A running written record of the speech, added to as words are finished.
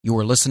You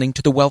are listening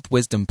to the Wealth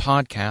Wisdom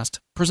Podcast,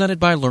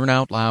 presented by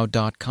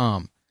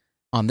LearnOutLoud.com.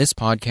 On this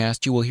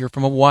podcast, you will hear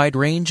from a wide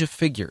range of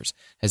figures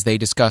as they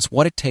discuss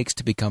what it takes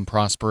to become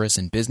prosperous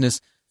in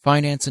business,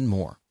 finance, and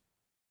more.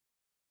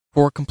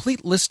 For a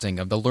complete listing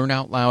of the Learn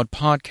Out Loud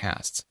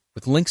podcasts,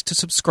 with links to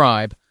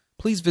subscribe,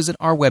 please visit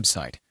our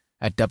website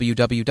at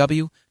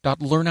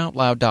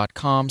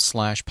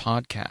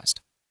www.learnoutloud.com/podcast.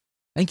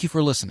 Thank you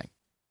for listening.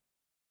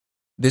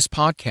 This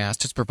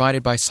podcast is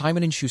provided by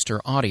Simon & Schuster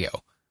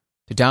Audio.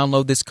 To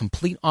download this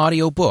complete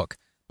audio book,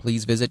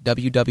 please visit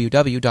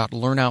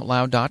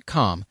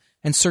www.learnoutloud.com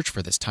and search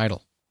for this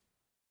title.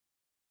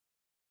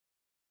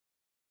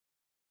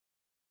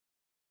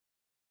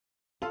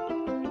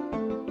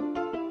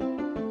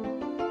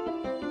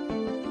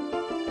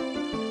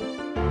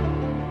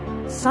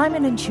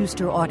 Simon &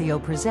 Schuster Audio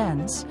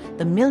presents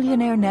The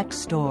Millionaire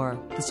Next Door,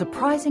 The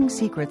Surprising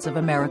Secrets of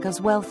America's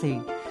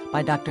Wealthy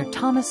by Dr.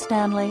 Thomas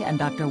Stanley and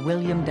Dr.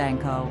 William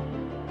Danko.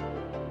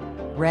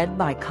 Read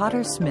by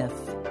Cotter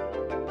Smith.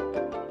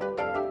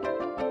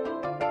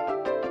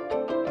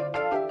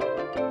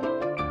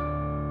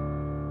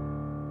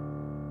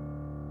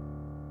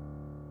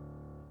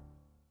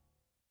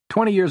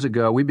 "20 years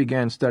ago, we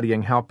began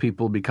studying how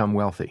people become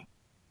wealthy.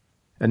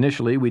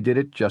 Initially, we did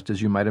it just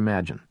as you might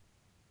imagine,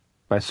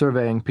 by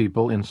surveying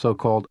people in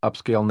so-called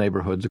upscale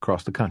neighborhoods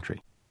across the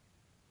country.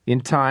 In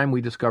time, we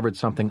discovered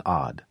something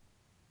odd.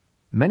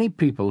 Many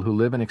people who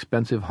live in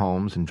expensive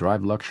homes and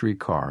drive luxury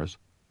cars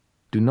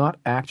do not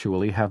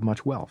actually have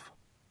much wealth.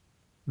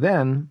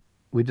 Then,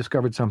 we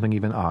discovered something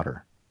even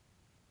odder.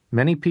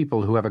 Many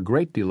people who have a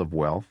great deal of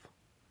wealth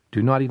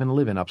do not even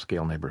live in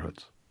upscale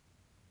neighborhoods.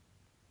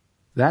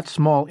 That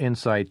small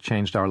insight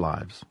changed our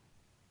lives.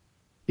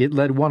 It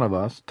led one of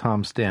us,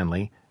 Tom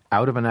Stanley,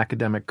 out of an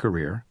academic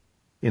career,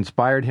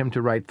 inspired him to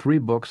write 3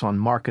 books on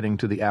marketing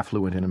to the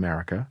affluent in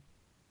America,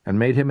 and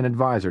made him an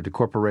advisor to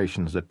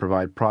corporations that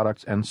provide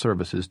products and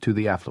services to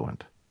the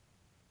affluent.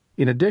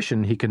 In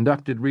addition, he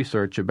conducted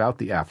research about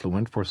the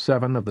affluent for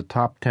 7 of the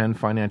top 10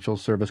 financial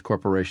service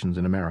corporations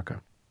in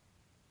America.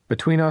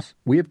 Between us,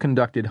 we have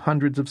conducted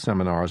hundreds of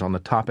seminars on the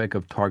topic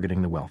of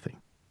targeting the wealthy.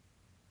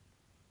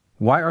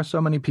 Why are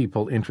so many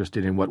people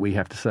interested in what we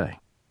have to say?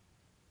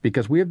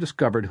 Because we have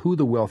discovered who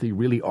the wealthy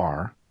really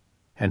are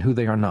and who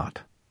they are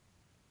not.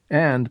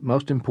 And,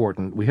 most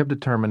important, we have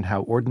determined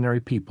how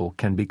ordinary people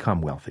can become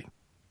wealthy.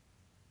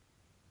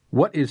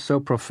 What is so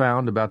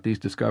profound about these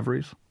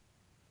discoveries?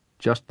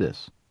 Just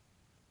this.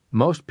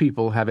 Most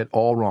people have it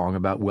all wrong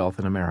about wealth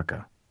in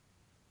America.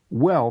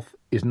 Wealth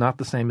is not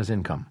the same as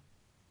income.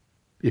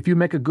 If you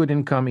make a good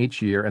income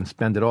each year and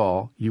spend it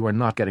all, you are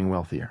not getting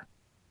wealthier.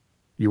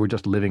 You are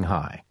just living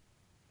high.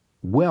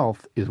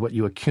 Wealth is what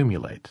you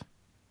accumulate,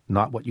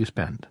 not what you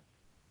spend.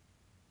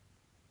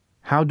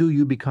 How do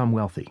you become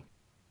wealthy?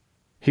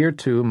 Here,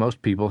 too,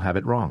 most people have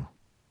it wrong.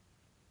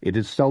 It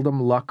is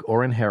seldom luck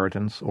or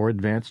inheritance or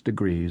advanced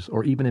degrees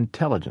or even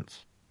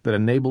intelligence that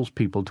enables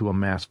people to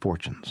amass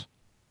fortunes.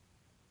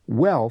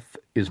 Wealth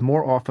is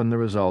more often the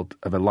result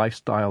of a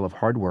lifestyle of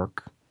hard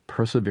work,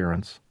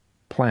 perseverance,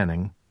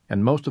 planning,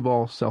 and most of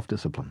all,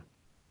 self-discipline.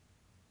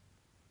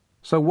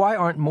 So why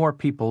aren't more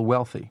people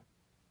wealthy?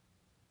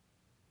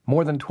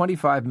 More than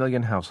 25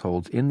 million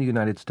households in the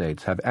United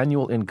States have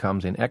annual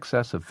incomes in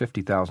excess of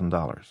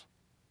 $50,000.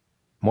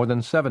 More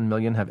than 7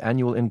 million have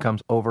annual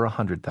incomes over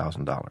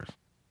 $100,000.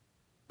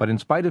 But in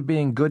spite of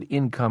being good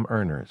income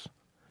earners,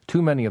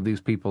 too many of these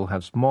people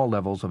have small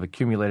levels of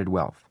accumulated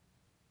wealth.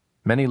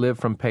 Many live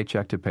from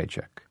paycheck to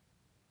paycheck.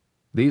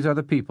 These are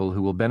the people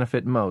who will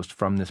benefit most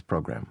from this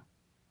program.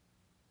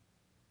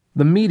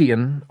 The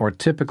median, or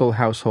typical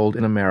household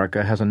in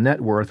America, has a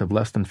net worth of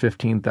less than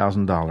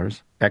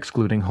 $15,000,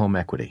 excluding home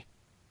equity.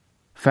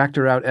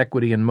 Factor out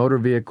equity in motor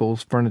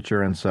vehicles,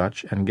 furniture, and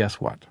such, and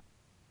guess what?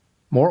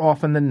 More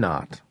often than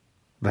not,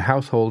 the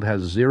household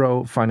has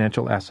 0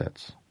 financial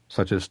assets,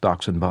 such as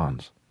stocks and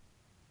bonds.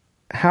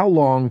 How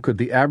long could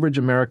the average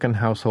American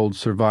household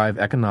survive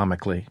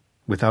economically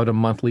without a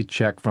monthly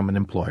check from an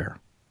employer?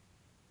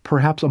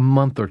 Perhaps a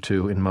month or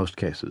 2 in most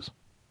cases.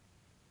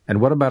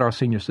 And what about our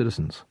senior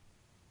citizens?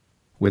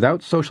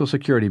 Without Social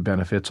Security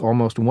benefits,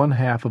 almost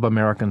 1/2 of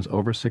Americans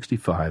over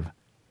 65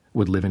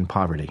 would live in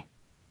poverty.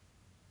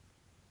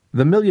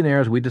 The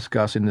millionaires we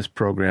discuss in this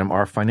program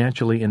are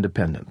financially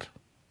independent.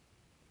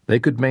 They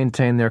could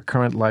maintain their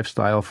current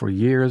lifestyle for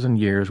years and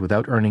years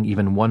without earning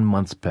even 1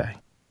 month's pay.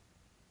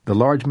 The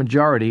large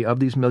majority of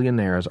these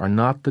millionaires are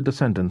not the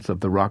descendants of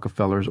the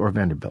Rockefellers or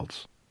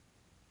Vanderbilts.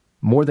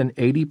 More than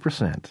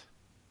 80%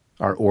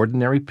 are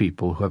ordinary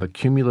people who have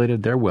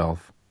accumulated their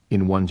wealth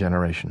in 1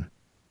 generation.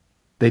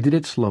 They did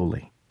it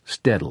slowly,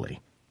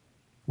 steadily,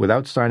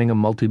 without signing a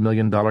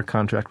multi-million-dollar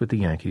contract with the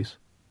Yankees,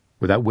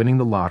 without winning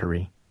the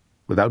lottery,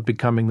 without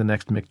becoming the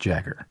next Mick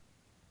Jagger.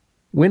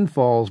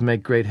 Windfalls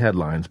make great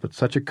headlines, but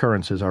such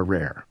occurrences are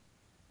rare.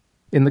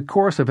 In the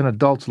course of an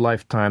adult's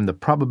lifetime, the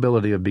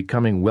probability of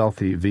becoming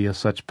wealthy via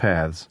such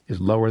paths is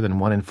lower than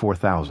 1 in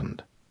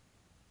 4,000.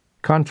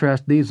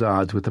 Contrast these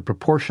odds with the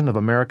proportion of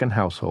American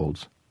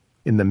households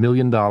in the $1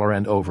 million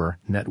and over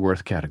net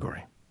worth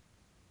category.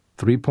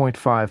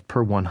 3.5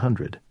 per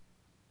 100.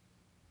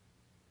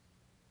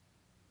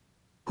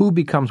 Who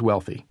becomes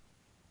wealthy?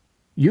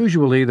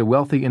 Usually, the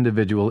wealthy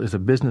individual is a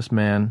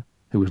businessman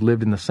who has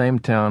lived in the same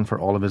town for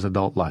all of his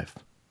adult life.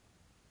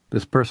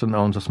 This person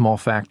owns a small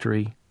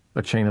factory,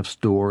 a chain of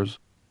stores,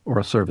 or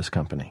a service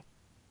company.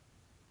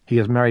 He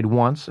is married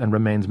once and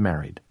remains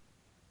married.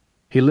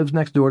 He lives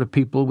next door to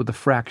people with a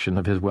fraction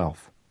of his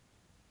wealth.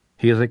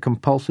 He is a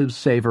compulsive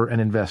saver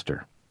and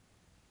investor.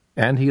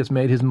 And he has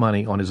made his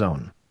money on his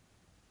own.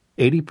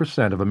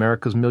 80% of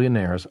America's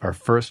millionaires are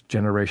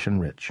first-generation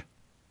rich.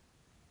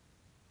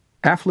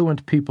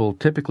 Affluent people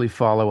typically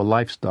follow a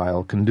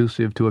lifestyle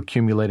conducive to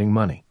accumulating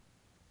money.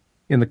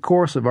 In the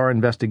course of our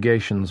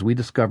investigations, we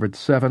discovered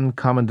 7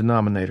 common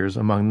denominators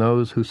among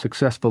those who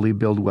successfully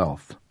build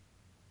wealth.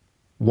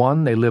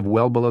 1, they live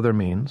well below their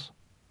means.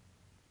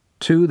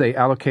 2, they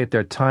allocate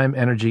their time,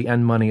 energy,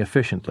 and money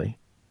efficiently,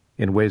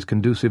 in ways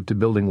conducive to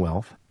building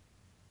wealth.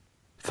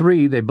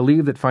 3, they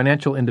believe that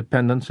financial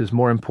independence is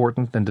more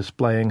important than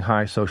displaying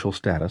high social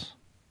status.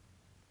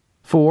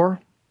 4,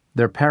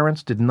 their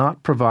parents did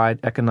not provide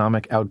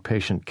economic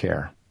outpatient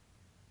care.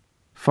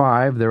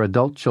 5, their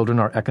adult children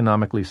are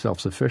economically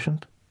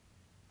self-sufficient.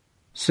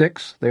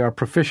 6, they are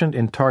proficient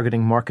in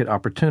targeting market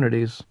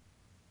opportunities.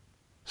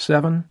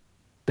 7,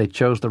 they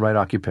chose the right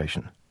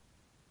occupation.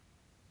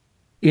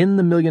 In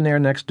The Millionaire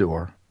Next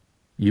Door,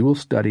 you will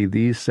study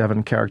these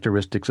 7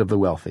 characteristics of the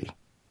wealthy.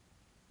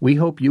 We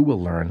hope you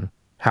will learn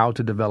how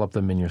to develop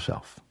them in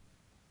yourself.